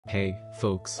Hey,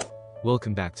 folks.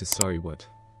 Welcome back to Sorry What.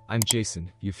 I'm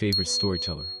Jason, your favorite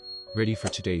storyteller. Ready for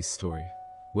today's story?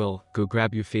 Well, go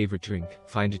grab your favorite drink,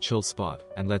 find a chill spot,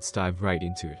 and let's dive right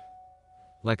into it.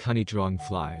 Like honey drawing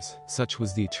flies, such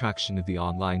was the attraction of the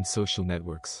online social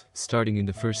networks, starting in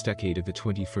the first decade of the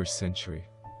 21st century.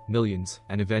 Millions,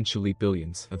 and eventually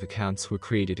billions, of accounts were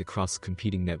created across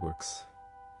competing networks.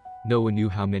 No one knew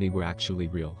how many were actually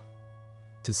real.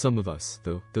 To some of us,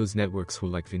 though, those networks were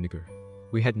like vinegar.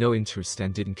 We had no interest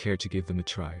and didn't care to give them a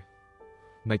try.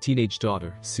 My teenage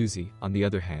daughter, Suzie, on the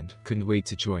other hand, couldn't wait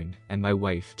to join, and my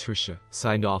wife, Tricia,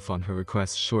 signed off on her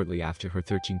request shortly after her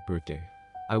 13th birthday.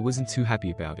 I wasn't too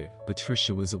happy about it, but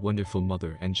Tricia was a wonderful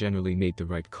mother and generally made the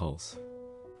right calls.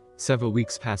 Several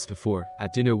weeks passed before,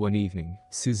 at dinner one evening,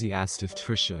 Suzie asked if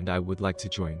Tricia and I would like to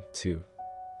join, too.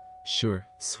 "Sure,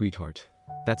 sweetheart.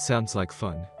 That sounds like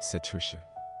fun," said Tricia.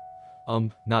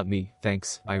 Not me,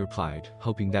 thanks," I replied,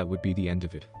 hoping that would be the end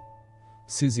of it.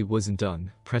 Suzie wasn't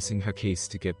done, pressing her case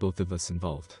to get both of us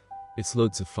involved. "It's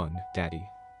loads of fun, Daddy.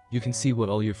 You can see what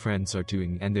all your friends are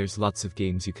doing and there's lots of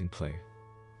games you can play."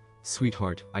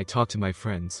 "Sweetheart, I talk to my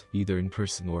friends, either in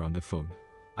person or on the phone.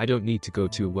 I don't need to go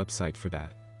to a website for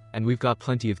that. And we've got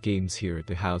plenty of games here at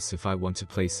the house if I want to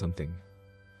play something."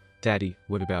 "Daddy,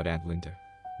 what about Aunt Linda?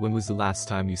 When was the last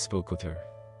time you spoke with her?"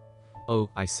 "Oh,"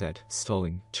 I said,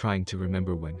 stalling, trying to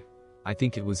remember when. "I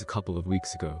think it was a couple of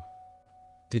weeks ago."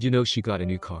 "Did you know she got a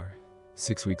new car?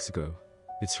 6 weeks ago.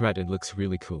 It's red and looks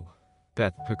really cool.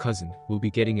 Beth, her cousin, will be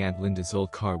getting Aunt Linda's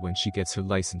old car when she gets her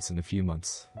license in a few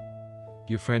months."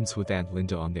 "You're friends with Aunt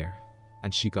Linda on there?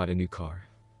 And she got a new car?"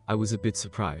 I was a bit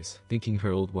surprised, thinking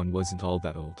her old one wasn't all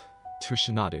that old.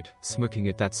 Tricia nodded, smirking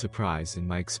at that surprise in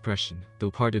my expression, though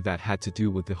part of that had to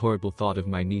do with the horrible thought of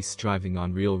my niece driving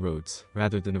on real roads,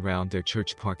 rather than around their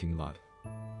church parking lot.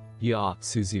 "Yeah,"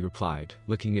 Suzie replied,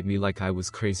 looking at me like I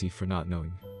was crazy for not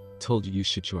knowing. "Told you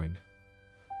should join.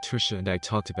 Tricia and I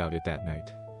talked about it that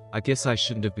night." I guess I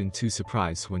shouldn't have been too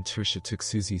surprised when Tricia took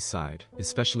Suzie's side,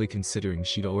 especially considering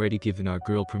she'd already given our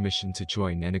girl permission to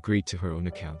join and agreed to her own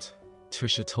account.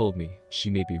 Tricia told me she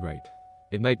may be right.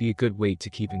 It might be a good way to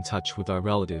keep in touch with our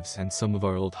relatives and some of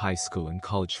our old high school and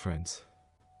college friends.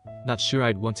 "Not sure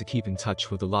I'd want to keep in touch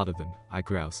with a lot of them," I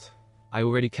groused. "I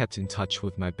already kept in touch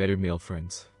with my better male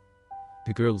friends."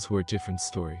 The girls were a different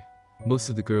story. Most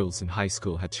of the girls in high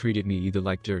school had treated me either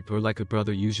like dirt or like a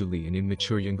brother, usually an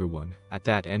immature younger one, at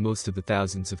that, and most of the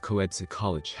thousands of co-eds at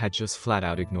college had just flat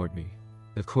out ignored me.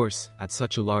 Of course, at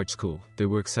such a large school, there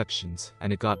were exceptions,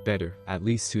 and it got better, at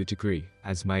least to a degree,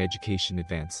 as my education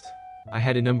advanced. I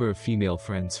had a number of female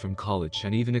friends from college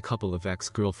and even a couple of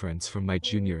ex-girlfriends from my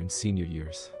junior and senior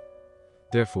years.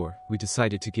 Therefore, we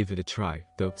decided to give it a try,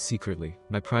 though, secretly,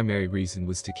 my primary reason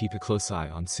was to keep a close eye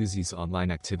on Suzie's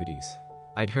online activities.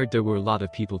 I'd heard there were a lot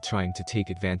of people trying to take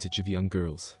advantage of young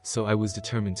girls, so I was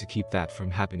determined to keep that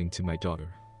from happening to my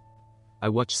daughter. I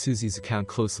watched Suzie's account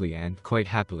closely and, quite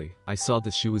happily, I saw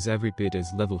that she was every bit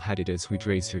as level-headed as we'd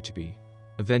raised her to be.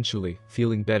 Eventually,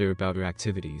 feeling better about her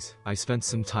activities, I spent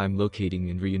some time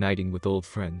locating and reuniting with old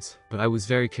friends, but I was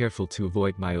very careful to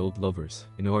avoid my old lovers,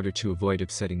 in order to avoid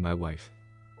upsetting my wife.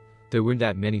 There weren't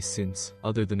that many since,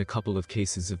 other than a couple of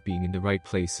cases of being in the right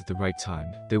place at the right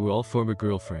time, they were all former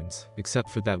girlfriends, except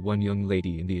for that one young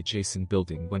lady in the adjacent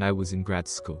building when I was in grad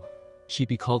school. She'd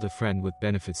be called a friend with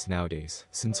benefits nowadays,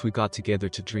 since we got together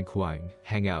to drink wine,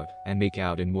 hang out, and make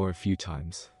out and more a few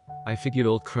times. I figured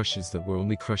old crushes that were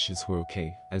only crushes were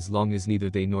okay, as long as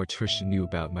neither they nor Tricia knew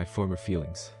about my former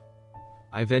feelings.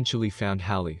 I eventually found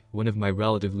Hallie, one of my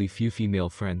relatively few female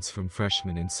friends from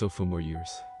freshman and sophomore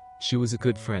years. She was a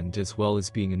good friend as well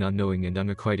as being an unknowing and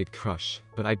unrequited crush,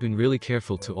 but I'd been really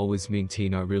careful to always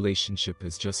maintain our relationship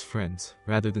as just friends,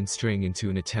 rather than straying into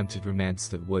an attempted romance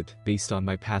that would, based on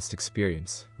my past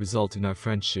experience, result in our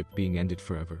friendship being ended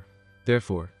forever.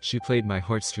 Therefore, she played my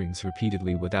heartstrings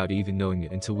repeatedly without even knowing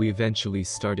it until we eventually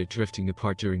started drifting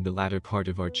apart during the latter part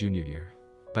of our junior year.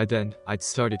 By then, I'd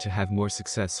started to have more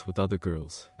success with other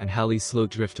girls, and Hallie's slow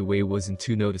drift away wasn't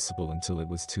too noticeable until it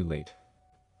was too late.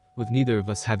 With neither of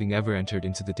us having ever entered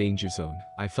into the danger zone,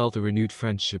 I felt a renewed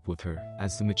friendship with her,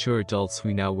 as the mature adults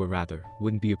we now were rather,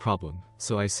 wouldn't be a problem,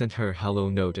 so I sent her a hello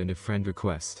note and a friend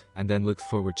request, and then looked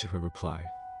forward to her reply.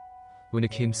 When it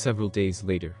came several days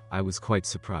later, I was quite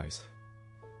surprised.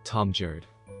 "Tom Jarrett.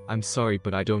 I'm sorry,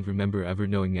 but I don't remember ever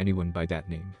knowing anyone by that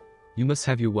name. You must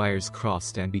have your wires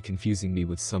crossed and be confusing me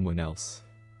with someone else."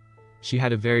 She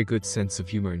had a very good sense of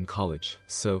humor in college,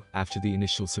 so, after the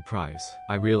initial surprise,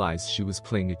 I realized she was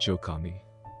playing a joke on me.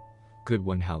 "Good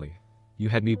one, Hallie. You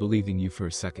had me believing you for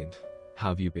a second. How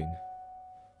have you been?"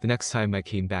 The next time I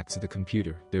came back to the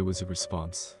computer, there was a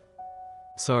response.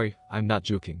 Sorry, I'm not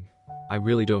joking. I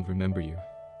really don't remember you.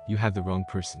 You have the wrong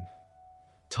person.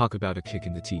 Talk about a kick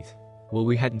in the teeth. Well,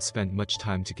 we hadn't spent much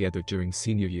time together during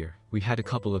senior year. We had a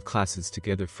couple of classes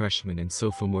together freshman and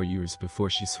sophomore years before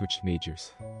she switched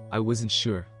majors. I wasn't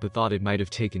sure, but thought it might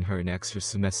have taken her an extra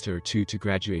semester or two to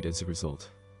graduate as a result.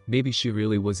 Maybe she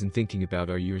really wasn't thinking about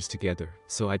our years together,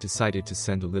 so I decided to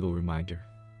send a little reminder.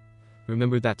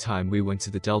 Remember that time we went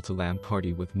to the Delta Lamb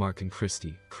party with Mark and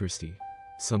Christy?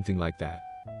 Something like that.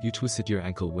 You twisted your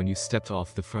ankle when you stepped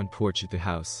off the front porch at the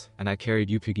house, and I carried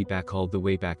you piggyback all the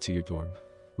way back to your dorm.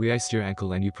 We iced your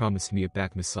ankle and you promised me a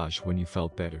back massage when you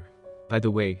felt better. By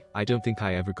the way, I don't think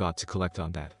I ever got to collect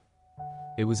on that.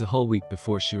 It was a whole week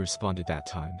before she responded that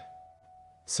time.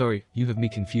 Sorry, you have me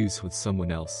confused with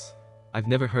someone else. I've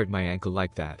never hurt my ankle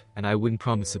like that, and I wouldn't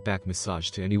promise a back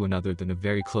massage to anyone other than a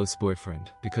very close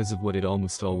boyfriend, because of what it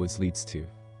almost always leads to.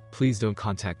 Please don't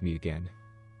contact me again.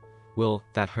 Well,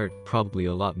 that hurt, probably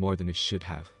a lot more than it should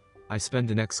have. I spent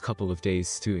the next couple of days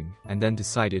stewing, and then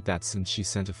decided that since she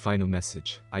sent a final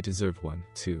message, I deserved one,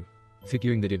 too.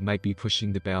 Figuring that it might be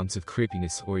pushing the bounds of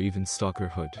creepiness or even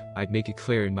stalkerhood, I'd make it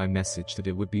clear in my message that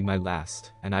it would be my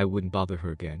last, and I wouldn't bother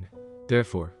her again.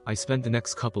 Therefore, I spent the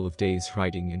next couple of days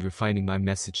writing and refining my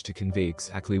message to convey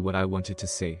exactly what I wanted to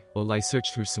say, while I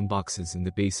searched through some boxes in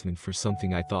the basement for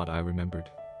something I thought I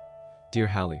remembered. Dear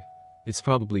Hallie, it's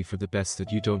probably for the best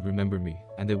that you don't remember me,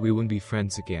 and that we wouldn't be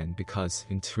friends again because,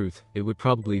 in truth, it would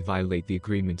probably violate the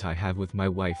agreement I have with my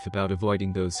wife about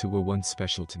avoiding those who were once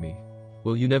special to me.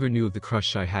 Well, you never knew of the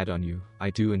crush I had on you.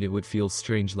 I do, and it would feel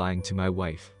strange lying to my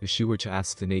wife if she were to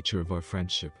ask the nature of our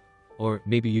friendship. Or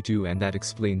maybe you do, and that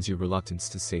explains your reluctance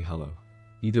to say hello.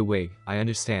 Either way, I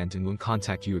understand and won't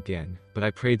contact you again, but I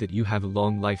pray that you have a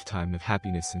long lifetime of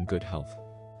happiness and good health.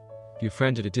 Your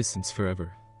friend at a distance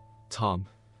forever. Tom.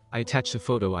 I attached a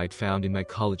photo I'd found in my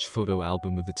college photo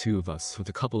album of the two of us with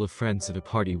a couple of friends at a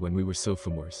party when we were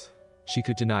sophomores. She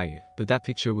could deny it, but that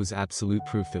picture was absolute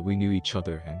proof that we knew each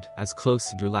other and, as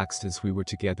close and relaxed as we were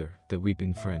together, that we'd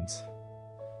been friends.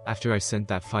 After I sent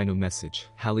that final message,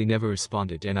 Hallie never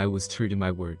responded, and I was true to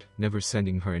my word, never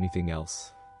sending her anything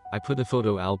else. I put the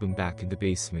photo album back in the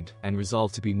basement, and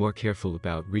resolved to be more careful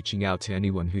about reaching out to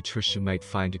anyone who Tricia might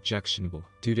find objectionable,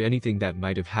 due to anything that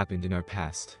might have happened in our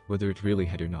past, whether it really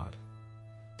had or not.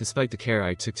 Despite the care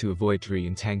I took to avoid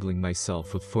re-entangling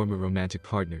myself with former romantic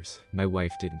partners, my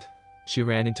wife didn't. She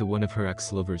ran into one of her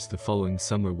ex-lovers the following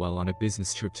summer while on a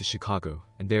business trip to Chicago,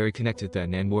 and they reconnected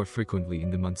then and more frequently in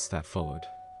the months that followed.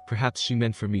 Perhaps she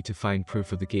meant for me to find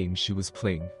proof of the game she was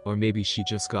playing, or maybe she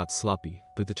just got sloppy,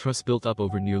 but the trust built up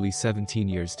over nearly 17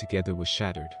 years together was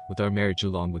shattered, with our marriage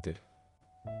along with it.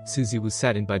 Suzie was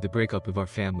saddened by the breakup of our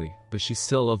family, but she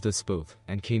still loved us both,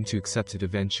 and came to accept it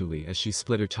eventually as she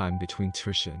split her time between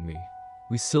Tricia and me.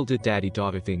 We still did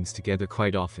daddy-daughter things together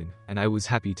quite often, and I was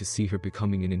happy to see her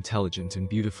becoming an intelligent and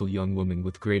beautiful young woman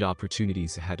with great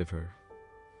opportunities ahead of her.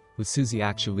 With Suzie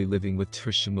actually living with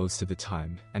Tricia most of the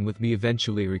time, and with me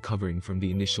eventually recovering from the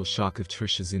initial shock of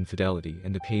Tricia's infidelity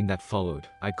and the pain that followed,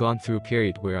 I'd gone through a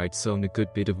period where I'd sown a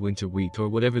good bit of winter wheat, or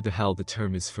whatever the hell the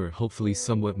term is for a hopefully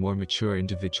somewhat more mature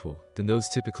individual than those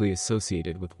typically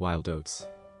associated with wild oats.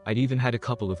 I'd even had a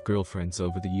couple of girlfriends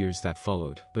over the years that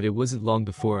followed, but it wasn't long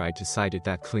before I decided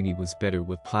that clingy was better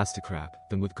with plastic wrap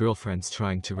than with girlfriends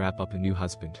trying to wrap up a new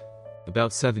husband.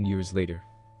 About 7 years later.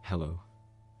 Hello.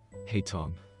 Hey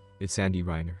Tom. It's Andy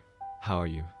Reiner. How are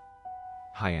you?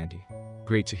 Hi Andy.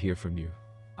 Great to hear from you.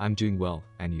 I'm doing well,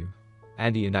 and you?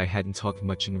 Andy and I hadn't talked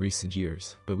much in recent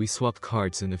years, but we swapped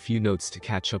cards and a few notes to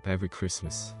catch up every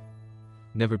Christmas.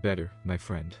 Never better, my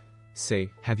friend. Say,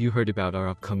 have you heard about our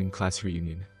upcoming class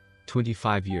reunion?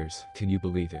 25 years, can you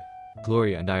believe it?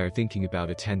 Gloria and I are thinking about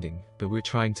attending, but we're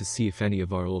trying to see if any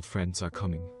of our old friends are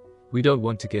coming. We don't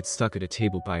want to get stuck at a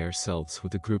table by ourselves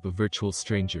with a group of virtual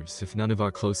strangers if none of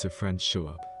our closer friends show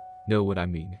up. Know what I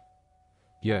mean?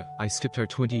 Yeah, I skipped our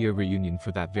 20-year reunion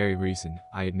for that very reason,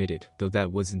 I admit it, though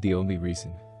that wasn't the only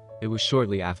reason. It was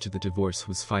shortly after the divorce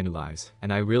was finalized,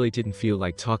 and I really didn't feel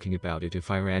like talking about it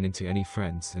if I ran into any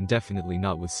friends, and definitely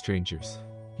not with strangers.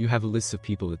 You have a list of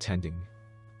people attending.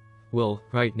 Well,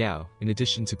 right now, in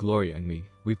addition to Gloria and me,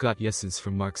 we've got yeses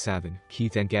from Mark Savin,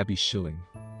 Keith and Gabby Schilling.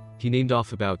 He named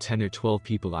off about 10 or 12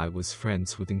 people I was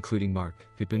friends with, including Mark,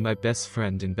 who'd been my best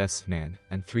friend and best man,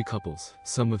 and 3 couples,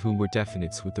 some of whom were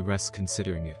definites with the rest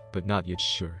considering it, but not yet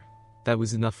sure. That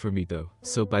was enough for me though,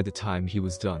 so by the time he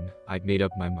was done, I'd made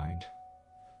up my mind.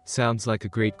 Sounds like a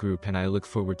great group and I look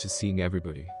forward to seeing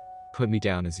everybody. Put me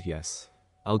down as a yes.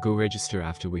 I'll go register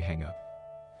after we hang up.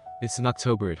 It's in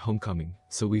October at homecoming,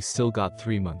 so we've still got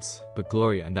 3 months, but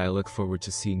Gloria and I look forward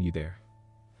to seeing you there.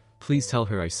 Please tell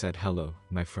her I said hello,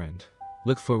 my friend.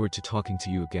 Look forward to talking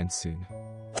to you again soon.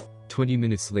 20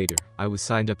 minutes later, I was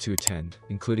signed up to attend,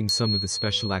 including some of the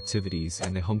special activities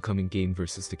and the homecoming game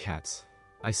versus the Cats.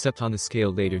 I stepped on the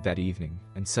scale later that evening,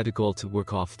 and set a goal to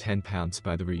work off 10 pounds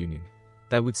by the reunion.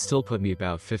 That would still put me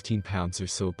about 15 pounds or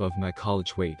so above my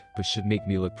college weight, but should make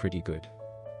me look pretty good.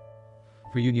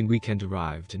 Reunion weekend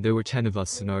arrived and there were 10 of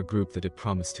us in our group that had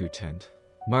promised to attend.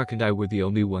 Mark and I were the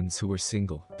only ones who were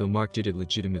single, though Mark did it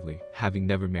legitimately, having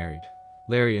never married.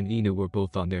 Larry and Ina were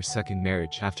both on their second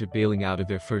marriage after bailing out of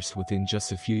their first within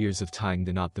just a few years of tying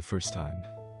the knot the first time.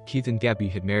 Keith and Gabby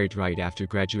had married right after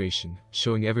graduation,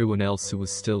 showing everyone else who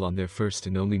was still on their first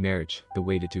and only marriage the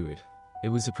way to do it. It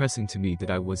was depressing to me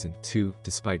that I wasn't, too,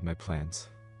 despite my plans.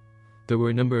 There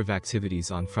were a number of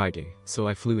activities on Friday, so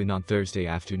I flew in on Thursday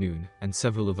afternoon, and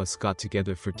several of us got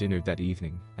together for dinner that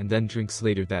evening, and then drinks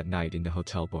later that night in the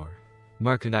hotel bar.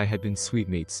 Mark and I had been suite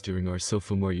mates during our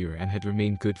sophomore year and had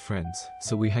remained good friends,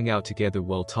 so we hung out together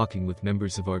while talking with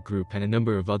members of our group and a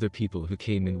number of other people who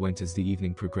came and went as the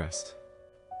evening progressed.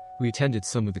 We attended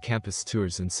some of the campus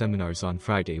tours and seminars on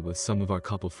Friday with some of our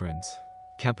couple friends.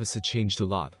 Campus had changed a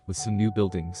lot, with some new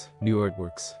buildings, new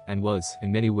artworks, and was,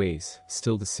 in many ways,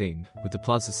 still the same, with the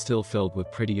plaza still filled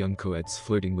with pretty young co-eds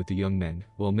flirting with the young men,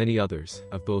 while many others,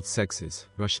 of both sexes,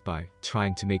 rushed by,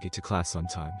 trying to make it to class on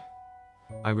time.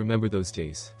 I remember those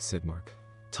days, said Mark.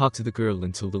 Talk to the girl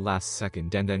until the last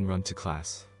second and then run to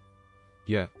class.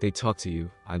 Yeah, they talk to you,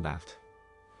 I laughed.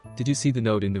 Did you see the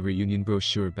note in the reunion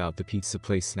brochure about the pizza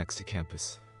place next to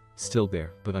campus? Still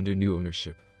there, but under new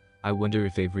ownership. I wonder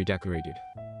if they've redecorated.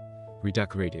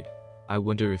 Redecorated. I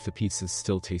wonder if the pizzas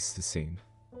still taste the same.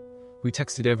 We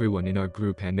texted everyone in our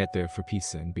group and met there for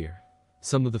pizza and beer.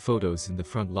 Some of the photos in the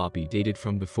front lobby dated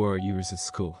from before our years at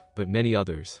school, but many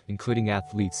others, including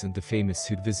athletes and the famous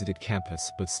who'd visited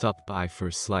campus but stopped by for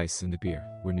a slice and a beer,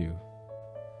 were new.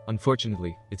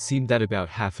 Unfortunately, it seemed that about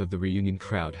half of the reunion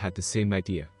crowd had the same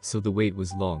idea, so the wait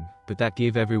was long, but that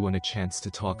gave everyone a chance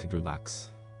to talk and relax.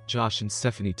 Josh and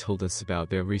Stephanie told us about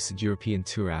their recent European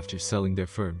tour after selling their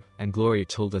firm, and Gloria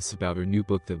told us about her new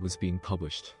book that was being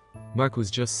published. Mark was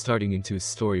just starting into his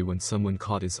story when someone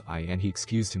caught his eye and he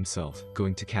excused himself,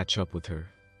 going to catch up with her.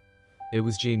 It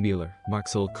was Jane Mueller,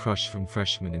 Mark's old crush from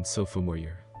freshman and sophomore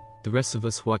year. The rest of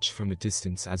us watched from a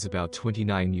distance as about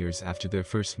 29 years after their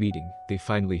first meeting, they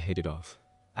finally hit it off.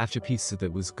 After pizza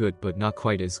that was good but not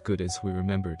quite as good as we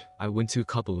remembered, I went to a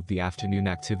couple of the afternoon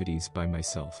activities by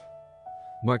myself.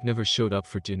 Mark never showed up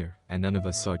for dinner, and none of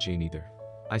us saw Jane either.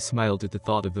 I smiled at the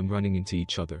thought of them running into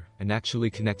each other, and actually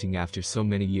connecting after so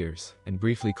many years, and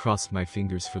briefly crossed my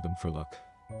fingers for them for luck.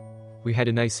 We had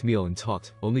a nice meal and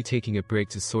talked, only taking a break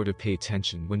to sort of pay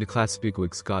attention when the class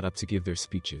bigwigs got up to give their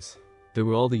speeches. There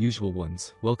were all the usual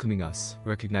ones, welcoming us,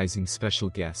 recognizing special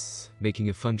guests, making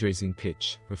a fundraising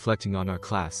pitch, reflecting on our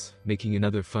class, making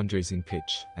another fundraising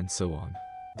pitch, and so on.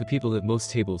 The people at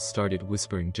most tables started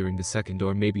whispering during the second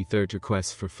or maybe third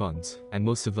request for funds, and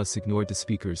most of us ignored the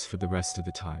speakers for the rest of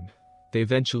the time. They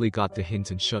eventually got the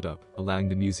hint and shut up, allowing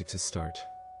the music to start.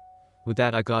 With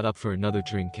that, I got up for another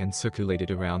drink and circulated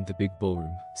around the big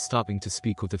ballroom, stopping to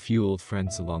speak with a few old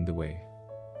friends along the way.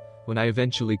 When I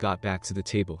eventually got back to the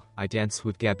table, I danced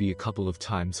with Gabby a couple of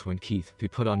times when Keith, who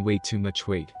put on way too much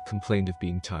weight, complained of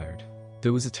being tired.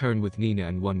 There was a turn with Nina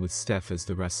and one with Steph as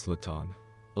the rest looked on.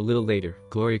 A little later,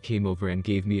 Gloria came over and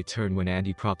gave me a turn when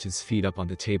Andy propped his feet up on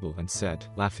the table and said,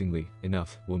 laughingly,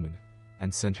 "Enough, woman,"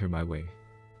 and sent her my way.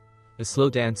 A slow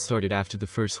dance started after the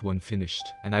first one finished,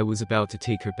 and I was about to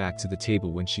take her back to the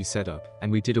table when she sat up, and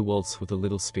we did a waltz with a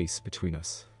little space between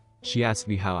us. She asked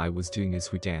me how I was doing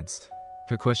as we danced.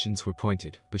 Her questions were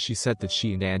pointed, but she said that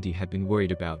she and Andy had been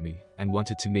worried about me, and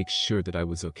wanted to make sure that I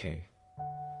was okay.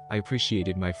 I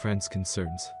appreciated my friend's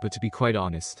concerns, but to be quite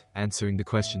honest, answering the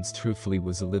questions truthfully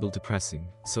was a little depressing,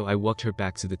 so I walked her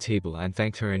back to the table and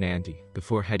thanked her and Andy,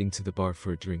 before heading to the bar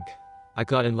for a drink. I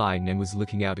got in line and was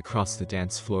looking out across the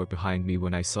dance floor behind me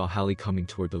when I saw Hallie coming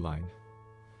toward the line.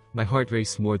 My heart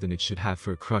raced more than it should have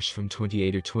for a crush from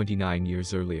 28 or 29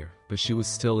 years earlier, but she was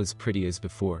still as pretty as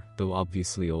before, though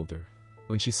obviously older.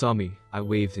 When she saw me, I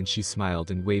waved and she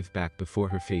smiled and waved back before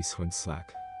her face went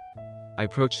slack. I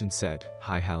approached and said,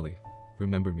 "Hi Hallie.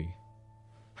 Remember me?"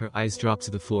 Her eyes dropped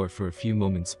to the floor for a few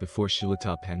moments before she looked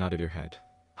up and nodded her head.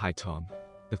 "Hi Tom.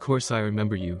 Of course I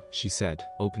remember you," she said,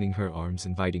 opening her arms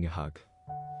and inviting a hug.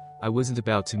 I wasn't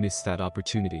about to miss that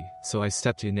opportunity, so I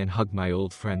stepped in and hugged my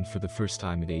old friend for the first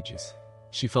time in ages.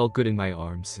 She felt good in my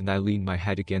arms and I leaned my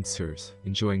head against hers,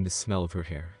 enjoying the smell of her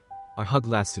hair. Our hug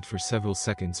lasted for several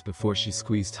seconds before she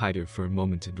squeezed tighter for a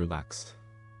moment and relaxed.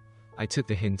 I took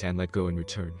the hint and let go in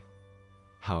return.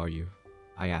 "How are you?"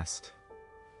 I asked.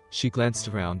 She glanced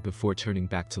around before turning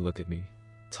back to look at me.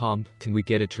 Tom, can we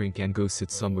get a drink and go sit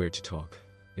somewhere to talk?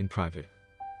 In private.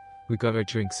 We got our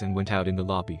drinks and went out in the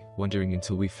lobby, wondering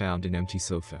until we found an empty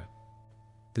sofa.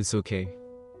 This okay?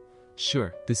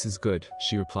 Sure, this is good,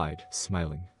 she replied,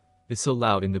 smiling. It's so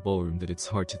loud in the ballroom that it's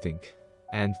hard to think.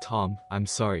 And, Tom, I'm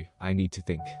sorry, I need to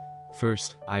think.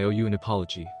 First, I owe you an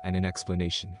apology and an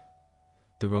explanation.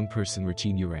 The wrong person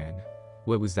routine you ran.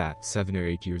 What was that, 7 or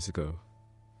 8 years ago?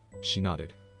 She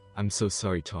nodded. I'm so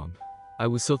sorry, Tom. I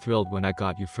was so thrilled when I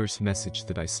got your first message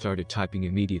that I started typing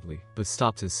immediately, but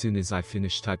stopped as soon as I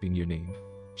finished typing your name.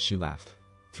 She laughed.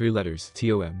 3 letters,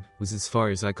 TOM, was as far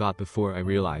as I got before I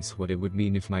realized what it would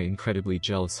mean if my incredibly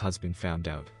jealous husband found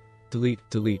out. Delete,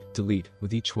 delete, delete,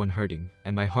 with each one hurting,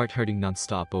 and my heart hurting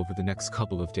non-stop over the next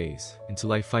couple of days,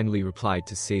 until I finally replied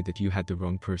to say that you had the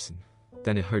wrong person.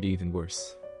 Then it hurt even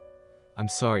worse. I'm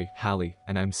sorry, Hallie,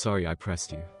 and I'm sorry I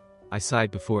pressed you. I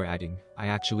sighed before adding, I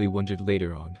actually wondered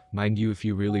later on, mind you if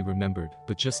you really remembered,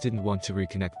 but just didn't want to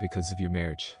reconnect because of your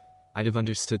marriage. I'd have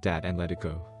understood that and let it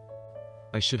go.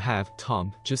 I should have,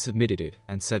 Tom, just admitted it,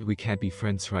 and said we can't be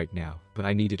friends right now, but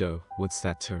I needed what's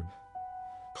that term?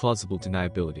 Plausible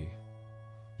deniability.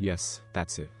 Yes,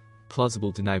 that's it.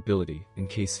 Plausible deniability, in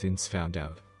case Vince found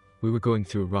out. We were going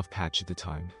through a rough patch at the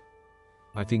time.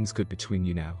 Are things good between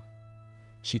you now?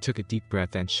 She took a deep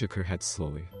breath and shook her head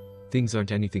slowly. Things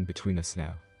aren't anything between us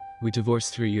now. We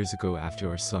divorced 3 years ago after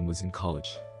our son was in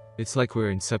college. It's like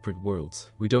we're in separate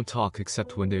worlds. We don't talk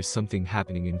except when there's something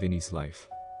happening in Vinny's life.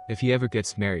 If he ever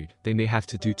gets married, they may have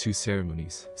to do 2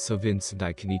 ceremonies, so Vince and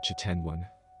I can each attend one.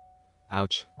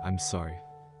 Ouch, I'm sorry.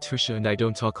 Tricia and I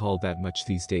don't talk all that much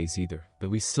these days either, but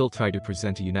we still try to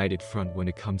present a united front when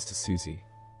it comes to Suzie.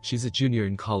 She's a junior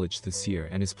in college this year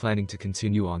and is planning to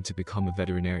continue on to become a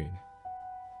veterinarian.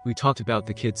 We talked about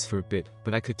the kids for a bit,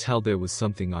 but I could tell there was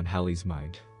something on Hallie's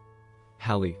mind.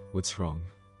 Hallie, what's wrong?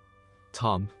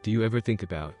 Tom, do you ever think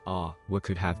about, what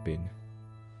could have been?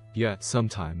 Yeah,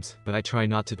 sometimes, but I try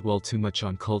not to dwell too much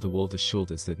on cold-to-wold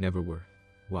shoulders that never were.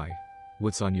 Why?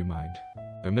 What's on your mind?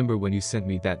 I remember when you sent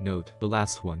me that note, the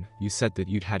last one, you said that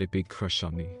you'd had a big crush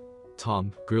on me.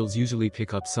 Tom, girls usually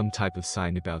pick up some type of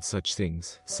sign about such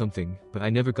things, something, but I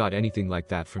never got anything like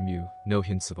that from you, no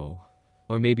hints at all.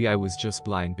 Or maybe I was just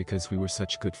blind because we were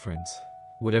such good friends.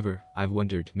 Whatever, I've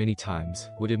wondered many times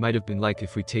what it might have been like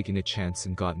if we'd taken a chance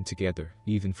and gotten together,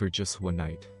 even for just one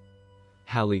night.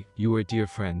 Hallie, you were a dear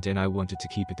friend and I wanted to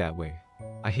keep it that way.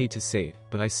 I hate to say it,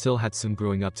 but I still had some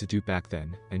growing up to do back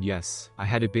then, and yes, I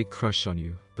had a big crush on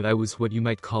you, but I was what you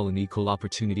might call an equal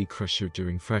opportunity crusher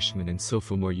during freshman and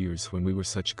sophomore years when we were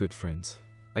such good friends.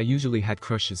 I usually had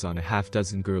crushes on a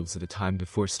half-dozen girls at a time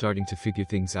before starting to figure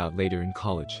things out later in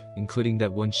college, including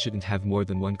that one shouldn't have more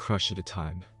than one crush at a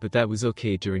time, but that was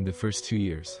okay during the first 2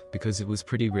 years, because it was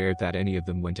pretty rare that any of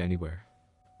them went anywhere.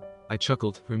 I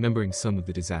chuckled, remembering some of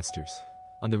the disasters.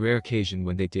 On the rare occasion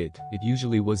when they did, it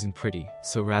usually wasn't pretty,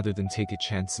 so rather than take a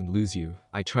chance and lose you,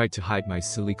 I tried to hide my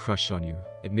silly crush on you,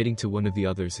 admitting to one of the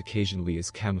others occasionally as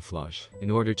camouflage,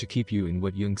 in order to keep you in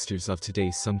what youngsters of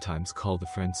today sometimes call the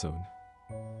friend zone.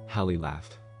 Hallie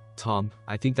laughed. Tom,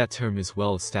 I think that term is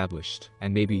well established,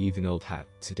 and maybe even old hat,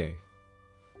 today.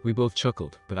 We both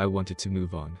chuckled, but I wanted to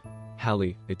move on.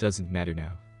 Hallie, it doesn't matter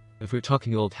now. If we're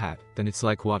talking old hat, then it's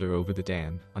like water over the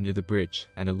dam, under the bridge,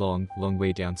 and a long, long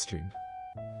way downstream.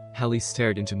 Hallie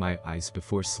stared into my eyes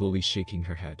before slowly shaking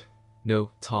her head.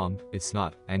 No, Tom, it's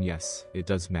not, and yes, it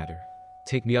does matter.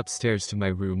 Take me upstairs to my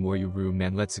room or your room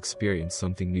and let's experience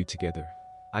something new together.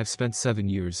 I've spent 7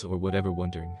 years or whatever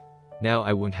wondering. Now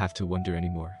I won't have to wonder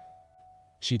anymore.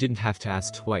 She didn't have to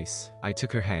ask twice. I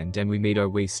took her hand and we made our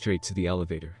way straight to the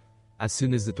elevator. As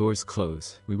soon as the doors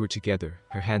closed, we were together,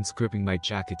 her hands gripping my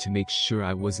jacket to make sure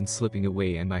I wasn't slipping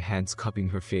away and my hands cupping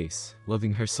her face,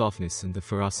 loving her softness and the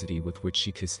ferocity with which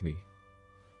she kissed me.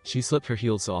 She slipped her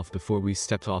heels off before we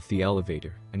stepped off the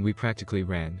elevator, and we practically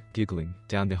ran, giggling,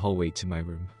 down the hallway to my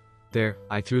room. There,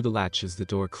 I threw the latch as the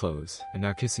door closed, and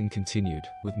our kissing continued,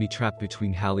 with me trapped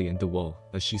between Hallie and the wall,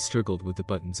 as she struggled with the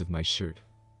buttons of my shirt.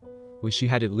 When she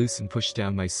had it loose and pushed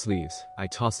down my sleeves, I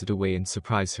tossed it away and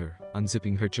surprised her,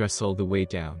 unzipping her dress all the way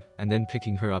down, and then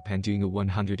picking her up and doing a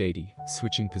 180,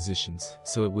 switching positions,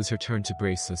 so it was her turn to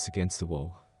brace us against the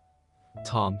wall.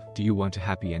 Tom, do you want a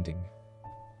happy ending?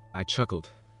 I chuckled.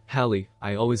 Hallie,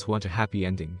 I always want a happy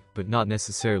ending, but not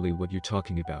necessarily what you're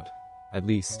talking about. At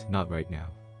least, not right now.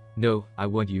 No, I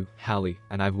want you, Hallie,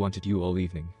 and I've wanted you all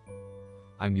evening.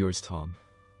 I'm yours, Tom.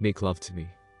 Make love to me.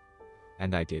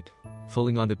 And I did.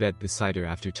 Falling on the bed beside her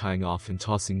after tying off and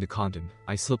tossing the condom,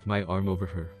 I slipped my arm over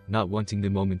her, not wanting the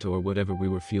moment or whatever we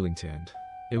were feeling to end.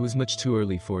 It was much too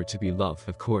early for it to be love,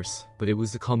 of course, but it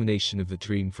was the culmination of the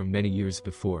dream from many years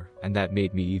before, and that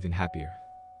made me even happier.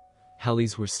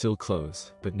 Hallie's were still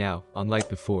closed, but now, unlike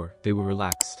before, they were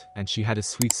relaxed, and she had a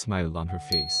sweet smile on her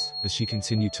face, as she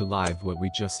continued to live what we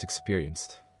just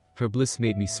experienced. Her bliss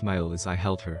made me smile as I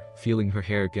held her, feeling her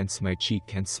hair against my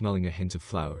cheek and smelling a hint of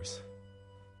flowers.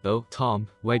 "Oh, Tom,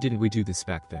 why didn't we do this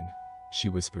back then?" she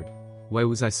whispered. "Why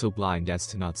was I so blind as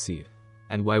to not see it?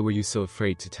 And why were you so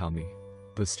afraid to tell me?"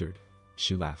 "Bastard,"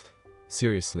 she laughed.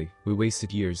 "Seriously, we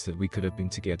wasted years that we could have been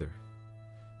together."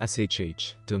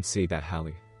 "SHH, don't say that,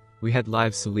 Hallie. We had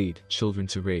lives to lead, children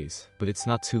to raise, but it's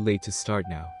not too late to start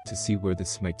now, to see where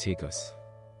this might take us."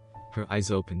 Her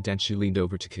eyes opened and she leaned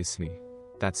over to kiss me.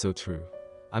 "That's so true.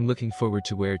 I'm looking forward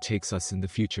to where it takes us in the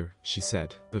future," she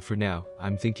said, "but for now,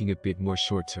 I'm thinking a bit more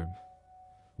short term."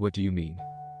 "What do you mean?"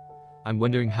 "I'm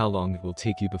wondering how long it will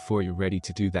take you before you're ready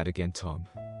to do that again, Tom."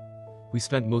 We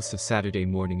spent most of Saturday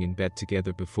morning in bed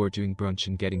together before doing brunch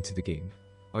and getting to the game.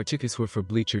 Our tickets were for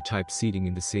bleacher-type seating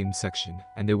in the same section,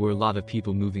 and there were a lot of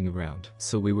people moving around,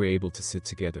 so we were able to sit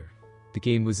together. The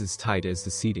game was as tight as the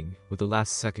seating, with the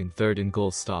last second, third and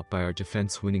goal stop by our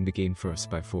defense winning the game for us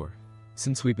by 4.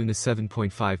 Since we've been a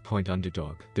 7.5-point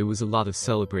underdog, there was a lot of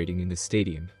celebrating in the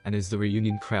stadium, and as the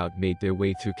reunion crowd made their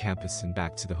way through campus and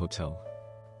back to the hotel.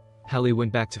 Hallie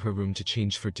went back to her room to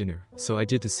change for dinner, so I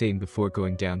did the same before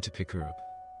going down to pick her up.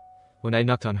 When I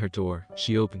knocked on her door,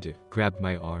 she opened it, grabbed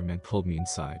my arm and pulled me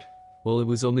inside. Well, it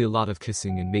was only a lot of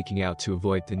kissing and making out to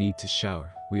avoid the need to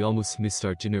shower. We almost missed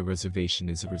our dinner reservation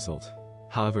as a result.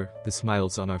 However, the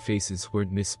smiles on our faces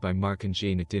weren't missed by Mark and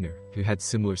Jane at dinner, who had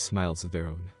similar smiles of their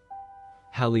own.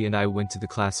 Hallie and I went to the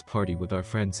class party with our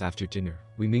friends after dinner.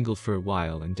 We mingled for a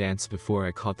while and danced before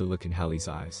I caught the look in Hallie's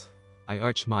eyes. I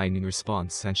arched mine in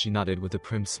response and she nodded with a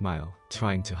prim smile,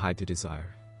 trying to hide the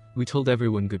desire. We told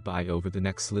everyone goodbye over the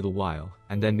next little while,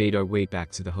 and then made our way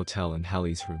back to the hotel and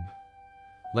Hallie's room.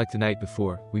 Like the night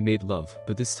before, we made love,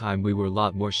 but this time we were a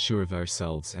lot more sure of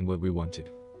ourselves and what we wanted.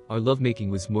 Our lovemaking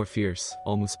was more fierce,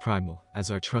 almost primal,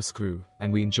 as our trust grew,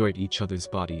 and we enjoyed each other's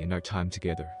body and our time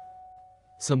together.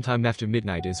 Sometime after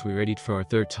midnight as we readied for our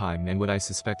third time and what I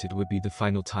suspected would be the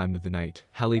final time of the night,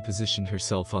 Hallie positioned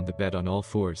herself on the bed on all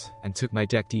fours, and took my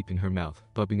dick deep in her mouth,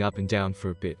 bobbing up and down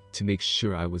for a bit, to make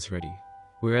sure I was ready.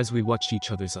 Whereas we watched each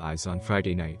other's eyes on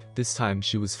Friday night, this time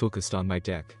she was focused on my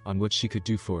dick, on what she could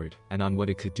do for it, and on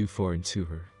what it could do for and to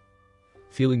her.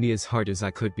 Feeling me as hard as I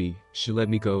could be, she let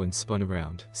me go and spun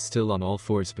around, still on all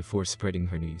fours before spreading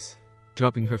her knees.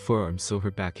 Dropping her forearms so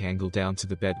her back angled down to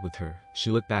the bed with her,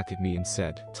 she looked back at me and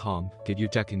said, "Tom, get your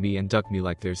dick in me and duck me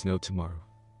like there's no tomorrow."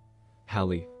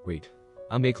 "Hallie, wait.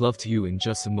 I'll make love to you in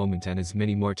just a moment and as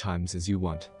many more times as you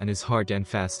want, and as hard and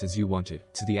fast as you want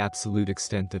it, to the absolute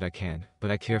extent that I can, but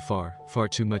I care far, far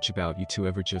too much about you to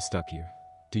ever just duck you.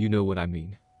 Do you know what I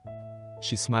mean?"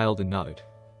 She smiled and nodded.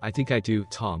 "I think I do,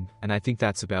 Tom, and I think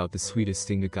that's about the sweetest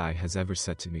thing a guy has ever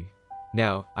said to me.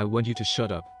 Now, I want you to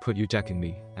shut up, put your dick in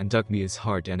me, and duck me as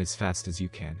hard and as fast as you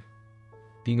can."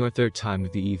 Being our third time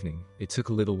of the evening, it took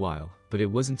a little while, but it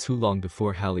wasn't too long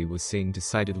before Hallie was saying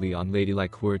decidedly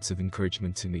unladylike words of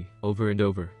encouragement to me, over and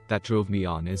over. That drove me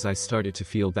on as I started to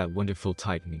feel that wonderful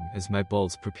tightening as my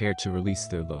balls prepared to release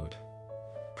their load.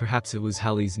 Perhaps it was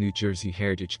Hallie's New Jersey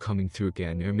heritage coming through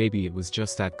again, or maybe it was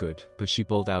just that good, but she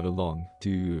bawled out a long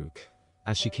 "Duke"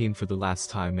 as she came for the last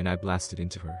time and I blasted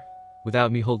into her.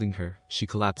 Without me holding her, she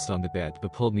collapsed on the bed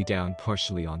but pulled me down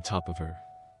partially on top of her.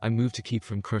 I moved to keep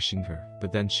from crushing her,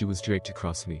 but then she was draped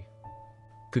across me.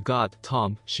 "Good God,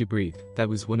 Tom," she breathed, "that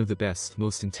was one of the best,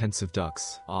 most intensive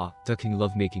ducking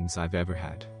lovemakings I've ever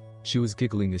had." She was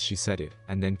giggling as she said it,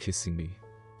 and then kissing me.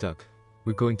 "Duck.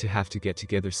 We're going to have to get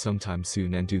together sometime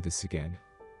soon and do this again."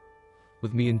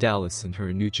 With me in Dallas and her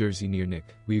in New Jersey near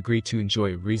Nick, we agreed to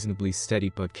enjoy a reasonably steady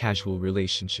but casual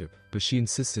relationship, but she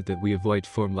insisted that we avoid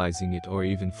formalizing it or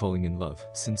even falling in love,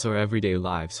 since our everyday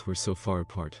lives were so far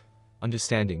apart.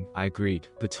 Understanding, I agreed,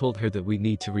 but told her that we'd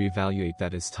need to reevaluate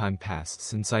that as time passed,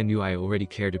 since I knew I already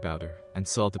cared about her, and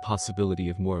saw the possibility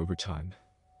of more over time.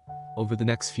 Over the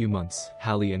next few months,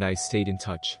 Hallie and I stayed in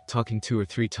touch, talking 2 or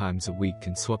 3 times a week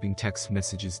and swapping text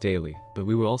messages daily, but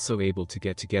we were also able to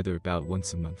get together about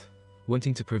once a month.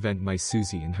 Wanting to prevent my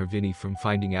Suzie and her Vinny from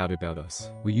finding out about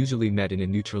us, we usually met in a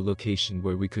neutral location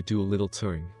where we could do a little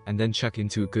touring, and then check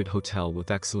into a good hotel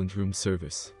with excellent room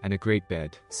service, and a great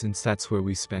bed, since that's where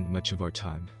we spent much of our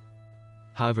time.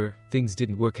 However, things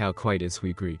didn't work out quite as we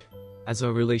agreed. As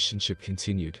our relationship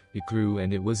continued, it grew,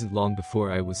 and it wasn't long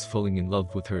before I was falling in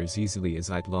love with her as easily as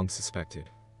I'd long suspected.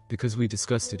 Because we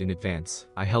discussed it in advance,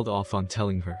 I held off on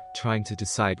telling her, trying to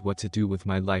decide what to do with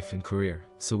my life and career,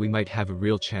 so we might have a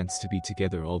real chance to be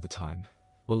together all the time.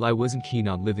 While I wasn't keen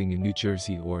on living in New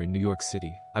Jersey or in New York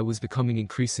City, I was becoming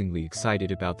increasingly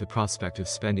excited about the prospect of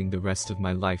spending the rest of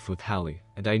my life with Hallie,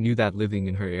 and I knew that living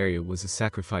in her area was a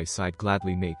sacrifice I'd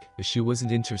gladly make if she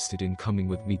wasn't interested in coming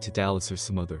with me to Dallas or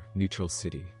some other neutral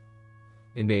city.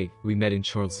 In May, we met in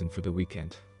Charleston for the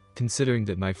weekend. Considering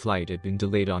that my flight had been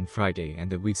delayed on Friday and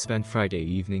that we'd spent Friday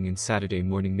evening and Saturday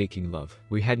morning making love,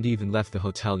 we hadn't even left the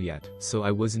hotel yet, so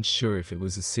I wasn't sure if it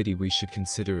was a city we should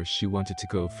consider if she wanted to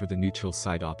go for the neutral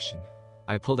side option.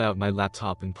 I pulled out my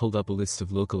laptop and pulled up a list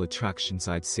of local attractions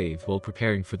I'd saved while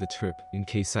preparing for the trip, in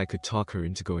case I could talk her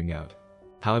into going out.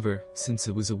 However, since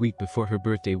it was a week before her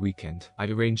birthday weekend, I'd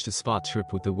arranged a spa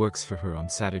trip with the works for her on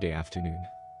Saturday afternoon.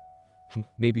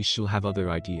 Maybe she'll have other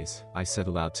ideas, I said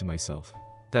aloud to myself.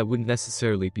 That wouldn't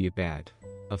necessarily be a bad.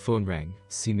 A phone rang,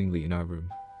 seemingly in our room.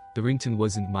 The ringtone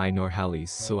wasn't mine or Hallie's,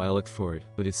 so I looked for it,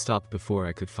 but it stopped before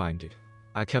I could find it.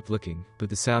 I kept looking, but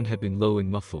the sound had been low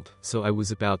and muffled, so I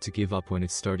was about to give up when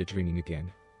it started ringing again.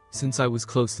 Since I was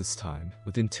close this time,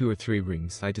 within 2 or 3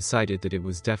 rings, I decided that it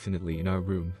was definitely in our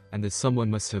room, and that someone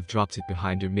must have dropped it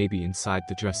behind her, maybe inside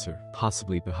the dresser,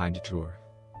 possibly behind a drawer.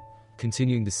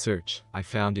 Continuing the search, I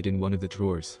found it in one of the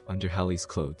drawers, under Hallie's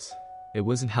clothes. It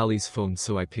wasn't Hallie's phone,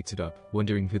 so I picked it up,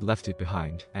 wondering who'd left it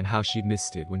behind, and how she'd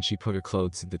missed it when she put her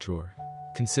clothes in the drawer.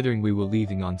 Considering we were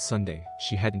leaving on Sunday,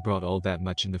 she hadn't brought all that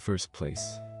much in the first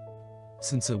place.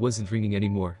 Since it wasn't ringing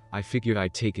anymore, I figured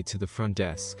I'd take it to the front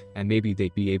desk, and maybe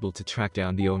they'd be able to track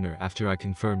down the owner after I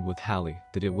confirmed with Hallie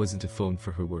that it wasn't a phone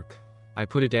for her work. I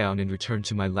put it down and returned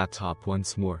to my laptop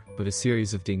once more, but a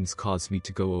series of dings caused me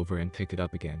to go over and pick it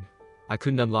up again. I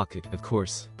couldn't unlock it, of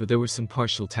course, but there were some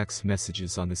partial text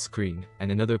messages on the screen, and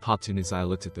another popped in as I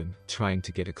looked at them, trying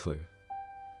to get a clue.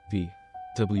 V.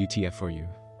 WTF are you?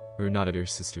 Or not at her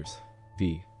sister's.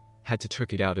 V. Had to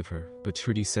trick it out of her, but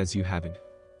Trudy says you haven't.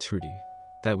 Trudy.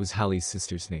 That was Hallie's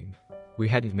sister's name. We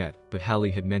hadn't met, but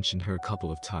Hallie had mentioned her a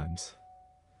couple of times.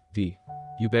 V.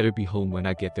 You better be home when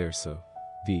I get there, so.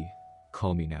 V.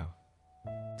 Call me now.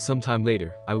 Sometime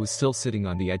later, I was still sitting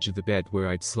on the edge of the bed where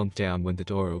I'd slumped down when the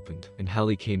door opened, and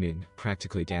Hallie came in,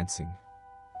 practically dancing.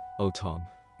 Oh Tom.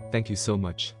 Thank you so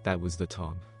much, that was the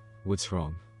Tom. What's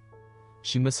wrong?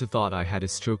 She must have thought I had a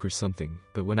stroke or something,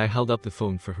 but when I held up the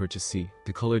phone for her to see,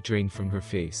 the color drained from her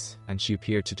face, and she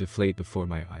appeared to deflate before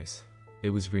my eyes. It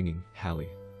was ringing,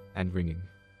 Hallie. And ringing.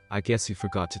 I guess you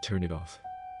forgot to turn it off.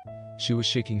 She was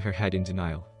shaking her head in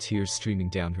denial, tears streaming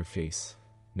down her face.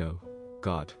 No.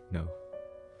 God, no.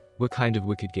 What kind of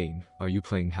wicked game are you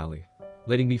playing, Hallie?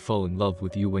 Letting me fall in love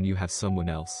with you when you have someone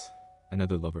else?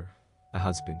 Another lover? A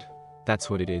husband?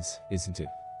 That's what it is, isn't it?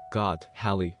 God,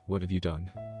 Hallie, what have you done?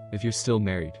 If you're still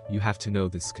married, you have to know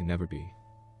this can never be.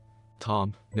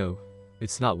 Tom, no.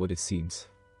 It's not what it seems.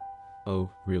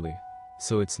 Oh, really?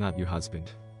 So it's not your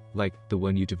husband? Like, the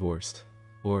one you divorced?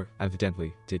 Or,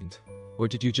 evidently, didn't. Or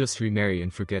did you just remarry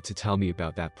and forget to tell me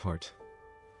about that part?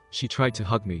 She tried to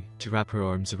hug me, to wrap her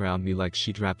arms around me like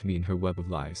she'd wrapped me in her web of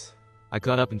lies. I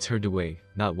got up and turned away,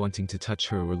 not wanting to touch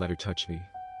her or let her touch me.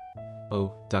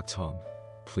 Oh, Doc Tom.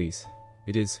 Please.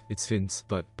 It's Vince,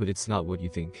 but it's not what you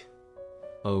think.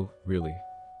 Oh, really?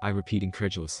 I repeat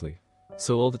incredulously.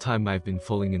 So all the time I've been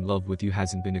falling in love with you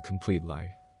hasn't been a complete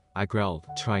lie. I growled,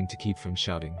 trying to keep from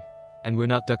shouting. And we're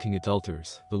not ducking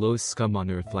adulterers, the lowest scum on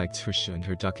earth like Tricia and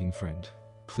her ducking friend.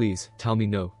 Please, tell me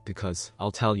no, because,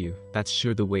 I'll tell you, that's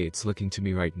sure the way it's looking to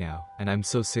me right now, and I'm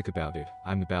so sick about it,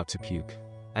 I'm about to puke.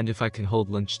 And if I can hold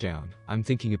lunch down, I'm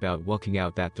thinking about walking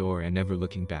out that door and never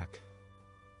looking back.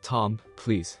 Tom,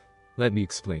 please. Let me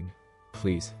explain.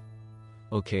 Please.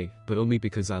 Okay, but only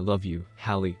because I love you,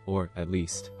 Hallie, or, at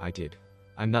least, I did.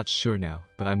 I'm not sure now,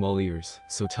 but I'm all ears,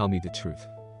 so tell me the truth.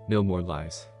 No more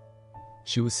lies.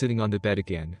 She was sitting on the bed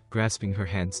again, grasping her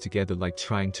hands together like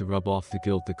trying to rub off the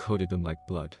guilt that coated them like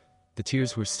blood. The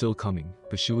tears were still coming,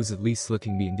 but she was at least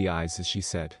looking me in the eyes as she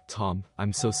said, Tom,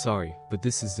 I'm so sorry, but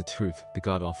this is the truth, the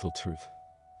god-awful truth.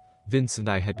 Vince and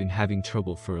I had been having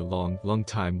trouble for a long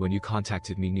time when you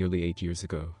contacted me nearly 8 years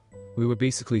ago. We were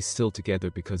basically still together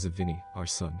because of Vinny, our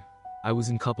son. I was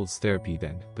in couples therapy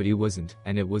then, but he wasn't,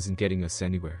 and it wasn't getting us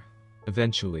anywhere.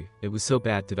 Eventually, it was so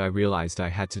bad that I realized I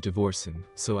had to divorce him,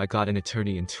 so I got an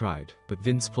attorney and tried, but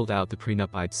Vince pulled out the prenup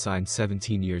I'd signed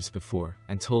 17 years before,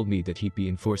 and told me that he'd be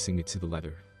enforcing it to the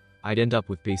letter. I'd end up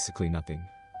with basically nothing.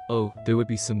 Oh, there would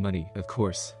be some money, of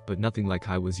course, but nothing like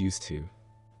I was used to.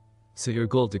 So you're a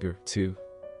gold digger, too?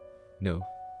 No.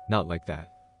 Not like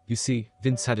that. You see,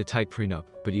 Vince had a tight prenup,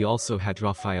 but he also had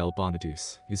Rafael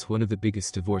Bonadus, who's one of the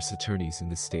biggest divorce attorneys in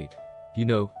the state. You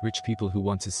know, rich people who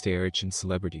want to stay rich and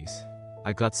celebrities.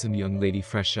 I got some young lady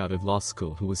fresh out of law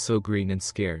school who was so green and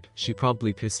scared, she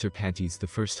probably pissed her panties the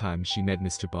first time she met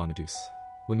Mr. Bonadus.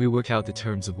 When we worked out the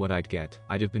terms of what I'd get,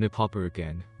 I'd have been a pauper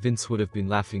again, Vince would have been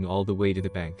laughing all the way to the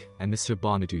bank, and Mr.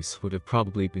 Bonaduce would have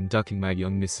probably been ducking my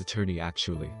young Miss Attorney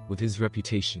actually. With his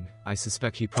reputation, I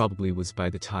suspect he probably was by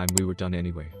the time we were done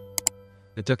anyway.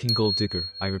 A ducking gold digger,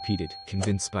 I repeated,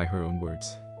 convinced by her own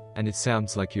words. And it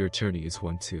sounds like your attorney is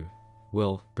one too.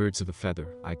 Well, birds of a feather,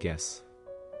 I guess.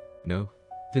 No?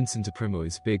 Vincent Diprimo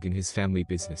is big in his family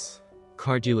business.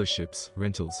 Car dealerships,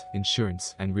 rentals,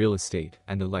 insurance, and real estate,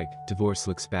 and the like. Divorce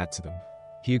looks bad to them.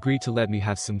 He agreed to let me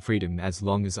have some freedom as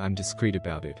long as I'm discreet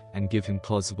about it, and give him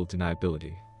plausible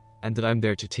deniability. And that I'm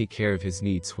there to take care of his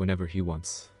needs whenever he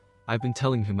wants. I've been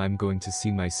telling him I'm going to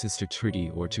see my sister Trudy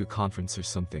or to a conference or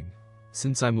something.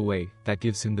 Since I'm away, that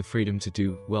gives him the freedom to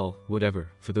do, well,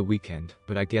 whatever, for the weekend,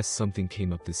 but I guess something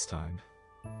came up this time.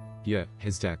 Yeah,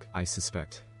 his deck, I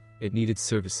suspect. It needed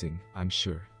servicing, I'm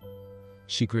sure.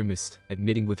 She grimaced,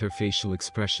 admitting with her facial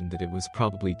expression that it was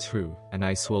probably true, and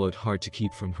I swallowed hard to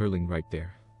keep from hurling right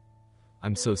there.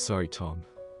 I'm so sorry, Tom.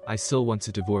 I still want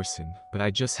to divorce him, but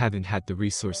I just haven't had the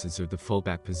resources or the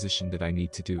fallback position that I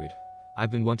need to do it.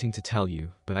 I've been wanting to tell you,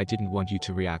 but I didn't want you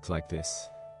to react like this.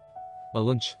 My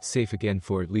lunch, safe again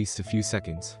for at least a few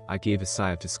seconds, I gave a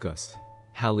sigh of disgust.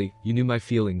 Hallie, you knew my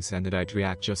feelings and that I'd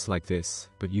react just like this,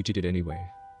 but you did it anyway.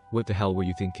 What the hell were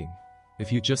you thinking?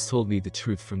 If you just told me the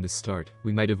truth from the start,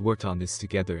 we might have worked on this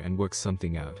together and worked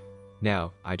something out.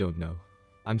 Now, I don't know.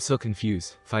 I'm so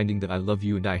confused, finding that I love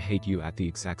you and I hate you at the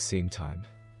exact same time.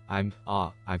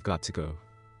 I've got to go.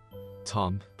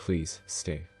 Tom, please,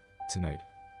 stay. Tonight.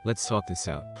 Let's talk this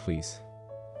out, please.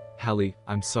 Hallie,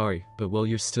 I'm sorry, but while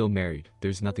you're still married,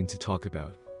 there's nothing to talk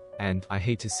about. And, I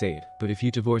hate to say it, but if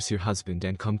you divorce your husband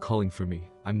and come calling for me,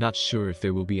 I'm not sure if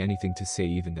there will be anything to say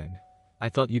even then. I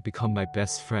thought you'd become my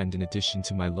best friend in addition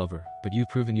to my lover, but you've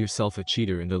proven yourself a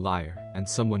cheater and a liar, and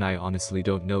someone I honestly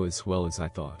don't know as well as I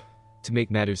thought. To make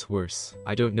matters worse,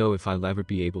 I don't know if I'll ever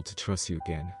be able to trust you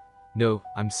again. No,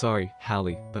 I'm sorry,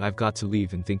 Hallie, but I've got to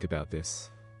leave and think about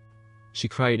this. She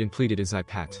cried and pleaded as I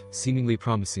packed, seemingly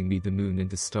promising me the moon and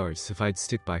the stars if I'd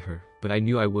stick by her, but I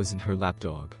knew I wasn't her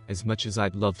lapdog, as much as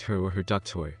I'd loved her or her duck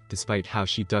toy, despite how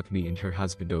she ducked me and her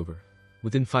husband over.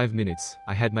 Within 5 minutes,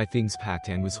 I had my things packed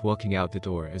and was walking out the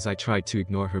door as I tried to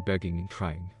ignore her begging and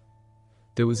crying.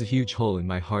 There was a huge hole in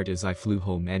my heart as I flew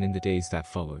home and in the days that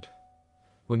followed.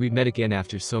 When we met again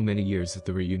after so many years at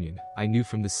the reunion, I knew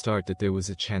from the start that there was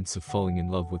a chance of falling in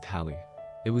love with Hallie.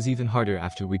 It was even harder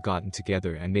after we'd gotten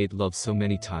together and made love so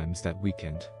many times that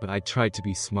weekend, but I tried to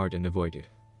be smart and avoid it.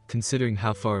 Considering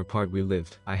how far apart we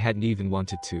lived, I hadn't even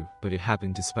wanted to, but it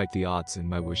happened despite the odds and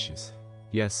my wishes.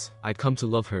 Yes, I'd come to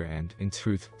love her and, in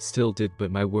truth, still did,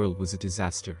 but my world was a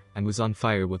disaster, and was on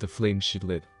fire with a flame she'd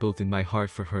lit, both in my heart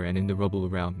for her and in the rubble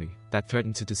around me, that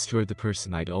threatened to destroy the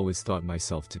person I'd always thought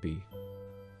myself to be.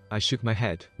 I shook my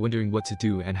head, wondering what to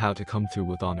do and how to come through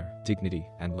with honor, dignity,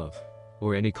 and love.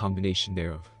 Or any combination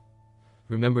thereof.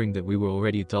 Remembering that we were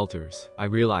already adulterers, I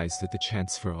realized that the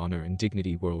chance for honor and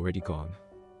dignity were already gone.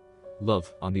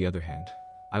 Love, on the other hand.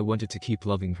 I wanted to keep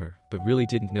loving her, but really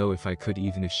didn't know if I could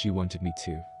even if she wanted me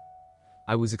to.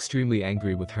 I was extremely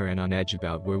angry with her and on edge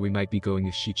about where we might be going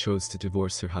if she chose to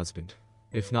divorce her husband.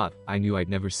 If not, I knew I'd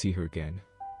never see her again.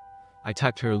 I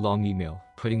typed her a long email,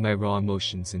 putting my raw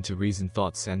emotions into reasoned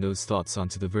thoughts and those thoughts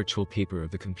onto the virtual paper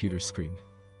of the computer screen.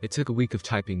 It took a week of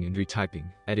typing and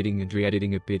retyping, editing and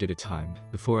re-editing a bit at a time,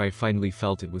 before I finally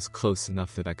felt it was close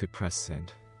enough that I could press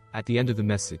send. At the end of the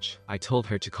message, I told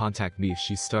her to contact me if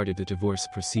she started the divorce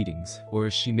proceedings, or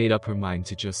if she made up her mind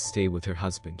to just stay with her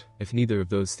husband. If neither of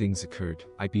those things occurred,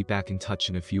 I'd be back in touch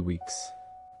in a few weeks.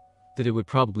 That it would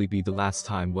probably be the last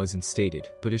time wasn't stated,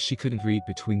 but if she couldn't read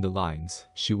between the lines,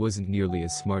 she wasn't nearly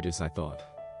as smart as I thought.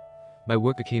 My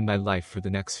work became my life for the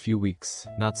next few weeks,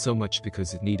 not so much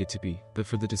because it needed to be, but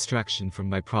for the distraction from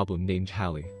my problem named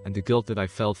Hallie, and the guilt that I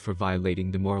felt for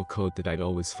violating the moral code that I'd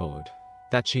always followed.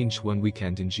 That changed one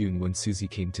weekend in June when Suzie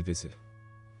came to visit.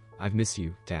 I've missed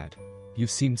you, Dad. You've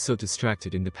seemed so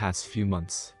distracted in the past few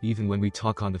months. Even when we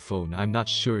talk on the phone, I'm not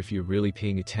sure if you're really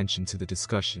paying attention to the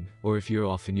discussion, or if you're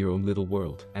off in your own little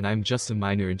world, and I'm just a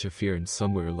minor interference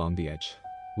somewhere along the edge.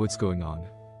 What's going on?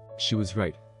 She was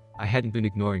right. I hadn't been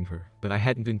ignoring her, but I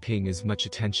hadn't been paying as much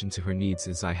attention to her needs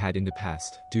as I had in the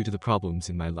past, due to the problems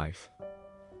in my life.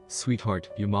 Sweetheart,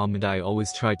 your mom and I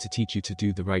always tried to teach you to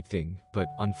do the right thing, but,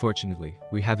 unfortunately,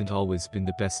 we haven't always been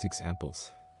the best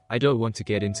examples. I don't want to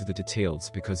get into the details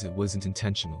because it wasn't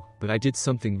intentional, but I did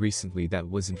something recently that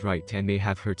wasn't right and may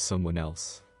have hurt someone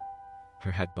else.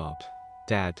 Her head bobbed.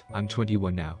 Dad, I'm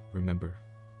 21 now, remember?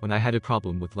 When I had a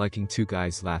problem with liking 2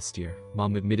 guys last year,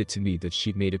 Mom admitted to me that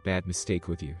she'd made a bad mistake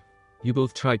with you. You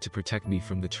both tried to protect me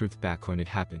from the truth back when it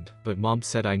happened, but mom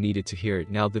said I needed to hear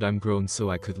it now that I'm grown so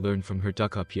I could learn from her.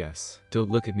 Duck up. Yes, don't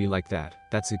look at me like that.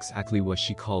 That's exactly what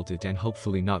she called it, and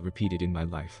hopefully not repeat it in my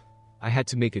life. I had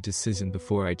to make a decision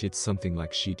before I did something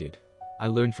like she did. I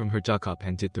learned from her. Duck up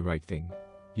and did the right thing.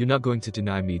 You're not going to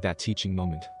deny me that teaching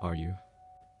moment, are you?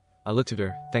 I looked at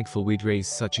her, thankful we'd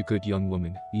raised such a good young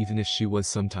woman, even if she was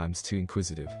sometimes too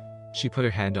inquisitive. She put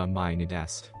her hand on mine and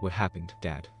asked, "What happened,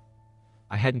 Dad?"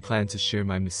 I hadn't planned to share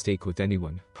my mistake with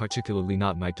anyone, particularly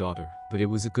not my daughter, but it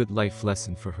was a good life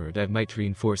lesson for her that might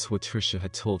reinforce what Tricia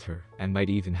had told her, and might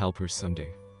even help her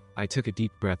someday. I took a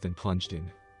deep breath and plunged in.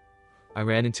 I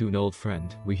ran into an old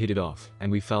friend, we hit it off,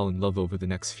 and we fell in love over the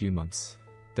next few months.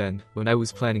 Then, when I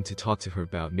was planning to talk to her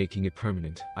about making it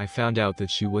permanent, I found out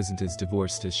that she wasn't as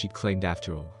divorced as she claimed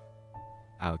after all.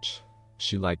 Ouch.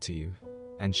 She lied to you.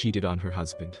 And cheated on her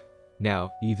husband.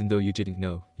 Now, even though you didn't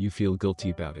know, you feel guilty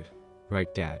about it.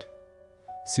 Right, Dad?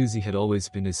 Suzie had always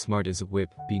been as smart as a whip,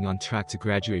 being on track to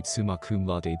graduate summa cum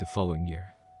laude the following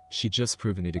year. She'd just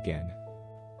proven it again.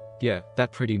 Yeah,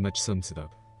 that pretty much sums it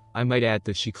up. I might add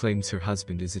that she claims her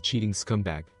husband is a cheating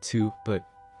scumbag, too, but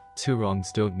two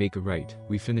wrongs don't make a right.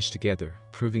 We finished together,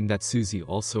 proving that Suzie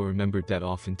also remembered that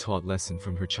often-taught lesson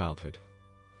from her childhood.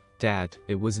 Dad,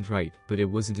 it wasn't right, but it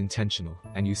wasn't intentional,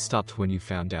 and you stopped when you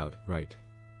found out, right?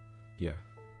 Yeah.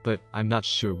 But I'm not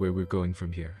sure where we're going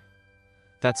from here.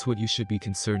 That's what you should be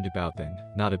concerned about then,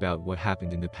 not about what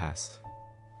happened in the past.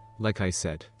 Like I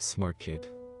said, smart kid.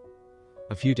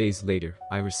 A few days later,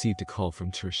 I received a call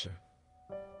from Tricia.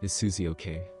 Is Suzie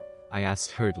okay? I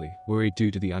asked hurriedly, worried due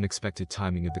to the unexpected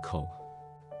timing of the call.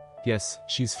 Yes,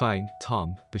 she's fine,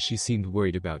 Tom, but she seemed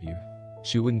worried about you.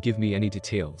 She wouldn't give me any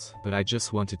details, but I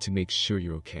just wanted to make sure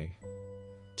you're okay.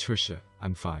 Tricia,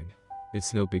 I'm fine.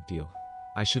 It's no big deal.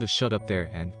 I should have shut up there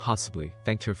and, possibly,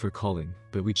 thanked her for calling,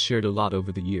 but we'd shared a lot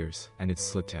over the years, and it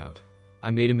slipped out.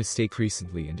 I made a mistake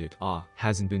recently and it,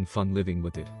 hasn't been fun living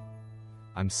with it.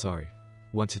 I'm sorry.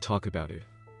 Want to talk about it?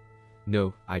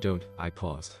 No, I don't, I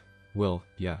paused. Well,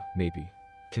 yeah, maybe.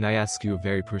 Can I ask you a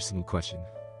very personal question?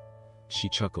 She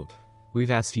chuckled.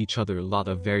 We've asked each other a lot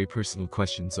of very personal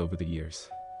questions over the years.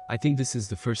 I think this is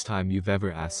the first time you've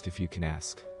ever asked if you can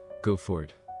ask. Go for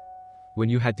it. When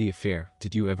you had the affair,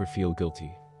 did you ever feel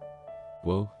guilty?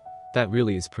 Whoa. That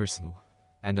really is personal.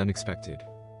 And unexpected.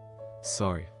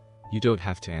 Sorry. You don't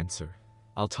have to answer.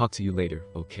 I'll talk to you later,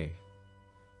 okay?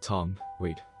 Tom,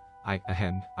 wait. I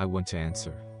want to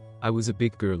answer. I was a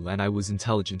big girl and I was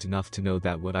intelligent enough to know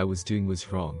that what I was doing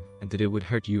was wrong, and that it would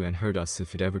hurt you and hurt us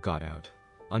if it ever got out.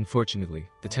 Unfortunately,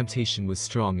 the temptation was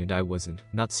strong and I wasn't,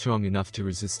 not strong enough to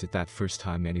resist it that first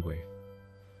time anyway.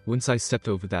 Once I stepped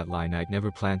over that line I'd never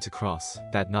planned to cross,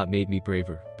 that not made me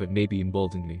braver, but maybe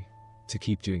emboldened me to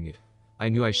keep doing it. I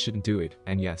knew I shouldn't do it,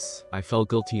 and yes, I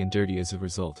felt guilty and dirty as a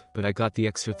result, but I got the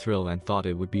extra thrill and thought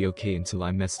it would be okay until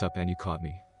I messed up and you caught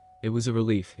me. It was a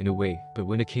relief, in a way, but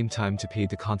when it came time to pay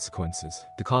the consequences,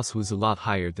 the cost was a lot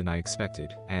higher than I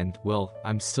expected, and, well,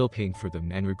 I'm still paying for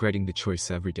them and regretting the choice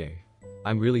every day.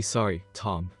 I'm really sorry,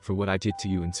 Tom, for what I did to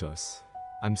you and to us.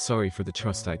 I'm sorry for the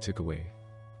trust I took away.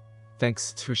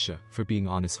 Thanks, Tricia, for being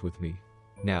honest with me.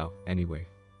 Now, anyway.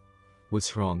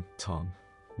 What's wrong, Tom?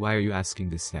 Why are you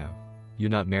asking this now? You're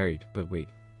not married, but wait.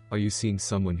 Are you seeing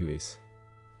someone who is?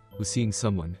 Was seeing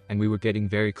someone, and we were getting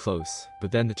very close,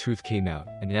 but then the truth came out,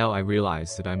 and now I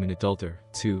realize that I'm an adulterer,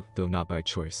 too, though not by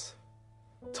choice.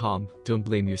 Tom, don't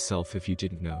blame yourself if you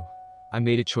didn't know. I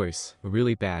made a choice, a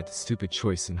really bad, stupid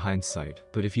choice in hindsight,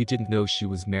 but if you didn't know she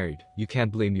was married, you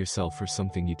can't blame yourself for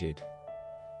something you did.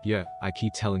 Yeah, I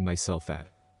keep telling myself that.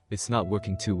 It's not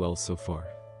working too well so far.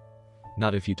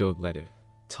 Not if you don't let it.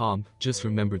 Tom, just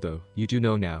remember though, you do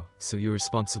know now, so you're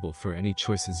responsible for any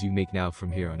choices you make now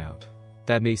from here on out.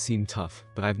 That may seem tough,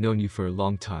 but I've known you for a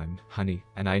long time, honey,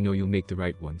 and I know you'll make the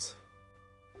right ones.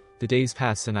 The days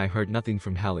passed and I heard nothing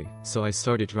from Hallie, so I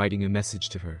started writing a message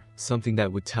to her, something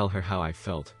that would tell her how I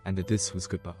felt, and that this was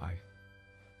goodbye.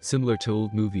 Similar to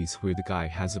old movies where the guy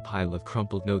has a pile of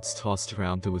crumpled notes tossed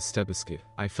around to a stebiscuit,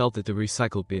 I felt that the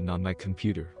recycle bin on my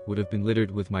computer would have been littered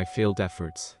with my failed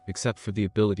efforts, except for the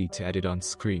ability to edit on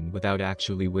screen without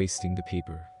actually wasting the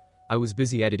paper. I was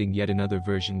busy editing yet another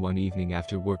version one evening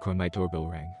after work when my doorbell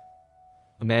rang.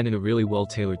 A man in a really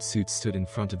well-tailored suit stood in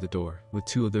front of the door, with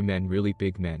two other men, really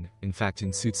big men, in fact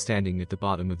in suits, standing at the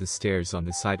bottom of the stairs on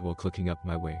the sidewalk looking up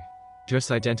my way.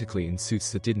 Dressed identically in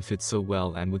suits that didn't fit so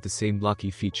well and with the same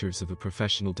blocky features of a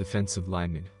professional defensive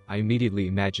lineman, I immediately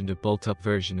imagined a bulked-up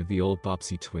version of the old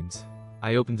Bobbsey twins.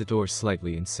 I opened the door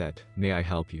slightly and said, "May I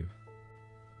help you?"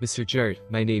 "Mr. Jarrett,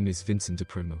 my name is Vincent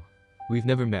Diprimo. We've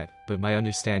never met, but my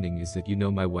understanding is that you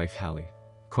know my wife Hallie.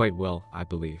 Quite well, I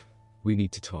believe." We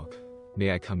need to talk.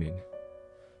 May I come in?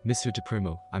 Mr.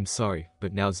 Diprimo, I'm sorry,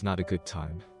 but now's not a good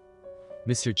time.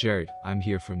 Mr. Jarrett, I'm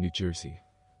here from New Jersey.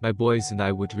 My boys and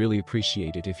I would really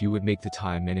appreciate it if you would make the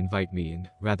time and invite me in,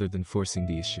 rather than forcing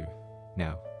the issue.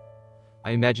 Now.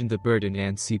 I imagined the bird in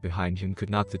Anne's seat behind him could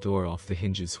knock the door off the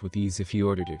hinges with ease if he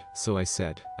ordered it, so I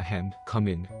said, ahem, come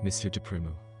in, Mr.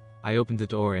 Diprimo. I opened the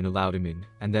door and allowed him in,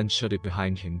 and then shut it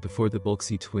behind him before the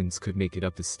Bulksy twins could make it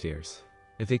up the stairs.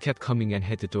 If they kept coming and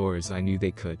hit the door as I knew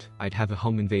they could, I'd have a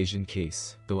home invasion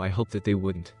case, though I hoped that they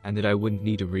wouldn't, and that I wouldn't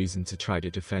need a reason to try to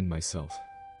defend myself.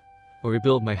 Or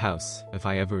rebuild my house, if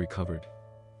I ever recovered.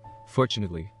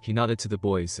 Fortunately, he nodded to the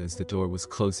boys as the door was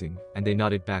closing, and they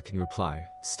nodded back in reply,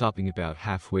 stopping about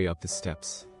halfway up the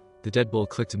steps. The deadbolt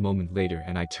clicked a moment later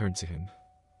and I turned to him.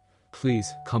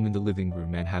 Please, come in the living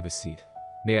room and have a seat.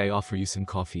 May I offer you some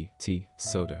coffee, tea,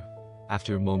 soda?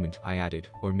 After a moment, I added,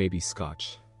 or maybe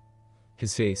scotch.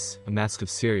 His face, a mask of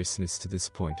seriousness to this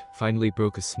point, finally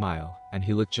broke a smile, and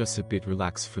he looked just a bit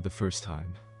relaxed for the first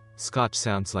time. Scotch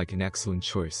sounds like an excellent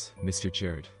choice, Mr.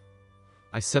 Jarrett.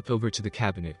 I stepped over to the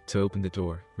cabinet to open the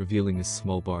door, revealing a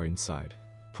small bar inside.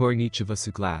 Pouring each of us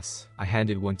a glass, I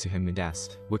handed one to him and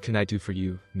asked, what can I do for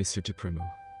you, Mr. Diprimo?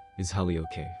 Is Hallie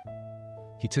okay?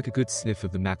 He took a good sniff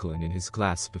of the Macallan in his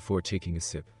glass before taking a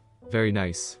sip. Very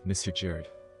nice, Mr.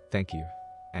 Jarrett. Thank you.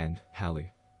 And,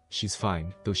 Hallie. She's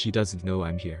fine, though she doesn't know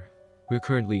I'm here. We're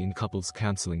currently in couples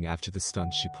counseling after the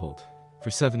stunt she pulled. For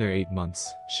 7 or 8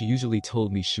 months, she usually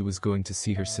told me she was going to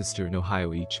see her sister in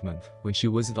Ohio each month, when she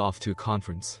wasn't off to a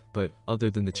conference, but,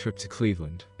 other than the trip to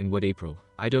Cleveland, in April,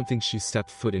 I don't think she stepped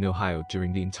foot in Ohio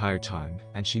during the entire time,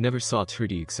 and she never saw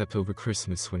Trudy except over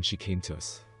Christmas when she came to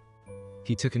us.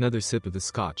 He took another sip of the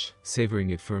scotch, savoring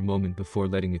it for a moment before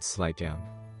letting it slide down.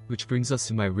 Which brings us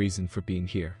to my reason for being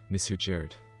here, Mr.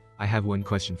 Jarrett. I have one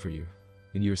question for you.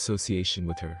 In your association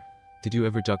with her, did you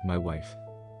ever duck my wife?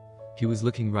 He was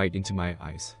looking right into my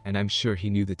eyes, and I'm sure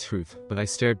he knew the truth, but I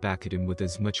stared back at him with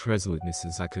as much resoluteness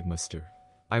as I could muster.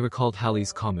 I recalled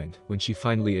Hallie's comment, when she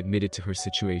finally admitted to her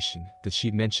situation, that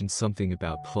she'd mentioned something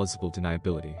about plausible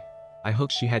deniability. I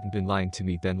hoped she hadn't been lying to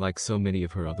me then like so many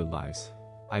of her other lies.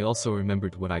 I also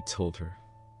remembered what I'd told her.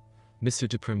 Mr.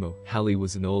 Diprimo, Hallie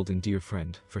was an old and dear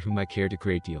friend, for whom I cared a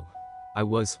great deal. I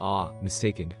was,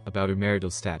 mistaken about her marital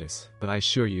status, but I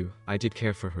assure you, I did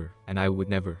care for her, and I would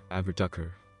never, ever duck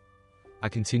her. I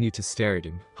continued to stare at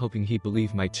him, hoping he'd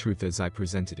believe my truth as I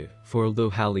presented it, for although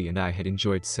Hallie and I had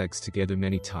enjoyed sex together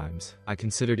many times, I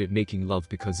considered it making love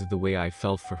because of the way I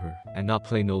felt for her, and not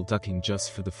plain old ducking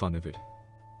just for the fun of it.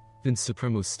 Vincent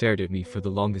Diprimo stared at me for the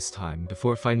longest time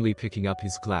before finally picking up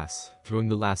his glass, throwing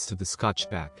the last of the scotch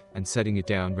back, and setting it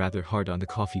down rather hard on the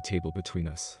coffee table between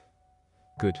us.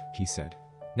 Good, he said.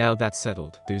 Now that's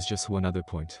settled, there's just one other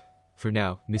point. For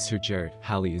now, Mr. Jarrett,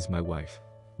 Hallie is my wife.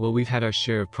 Well, we've had our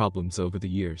share of problems over the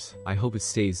years. I hope it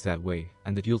stays that way,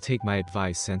 and that you'll take my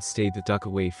advice and stay the duck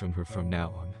away from her from now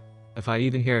on. If I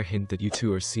even hear a hint that you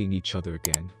two are seeing each other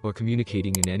again, or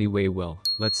communicating in any way, well,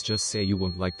 let's just say you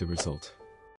won't like the result.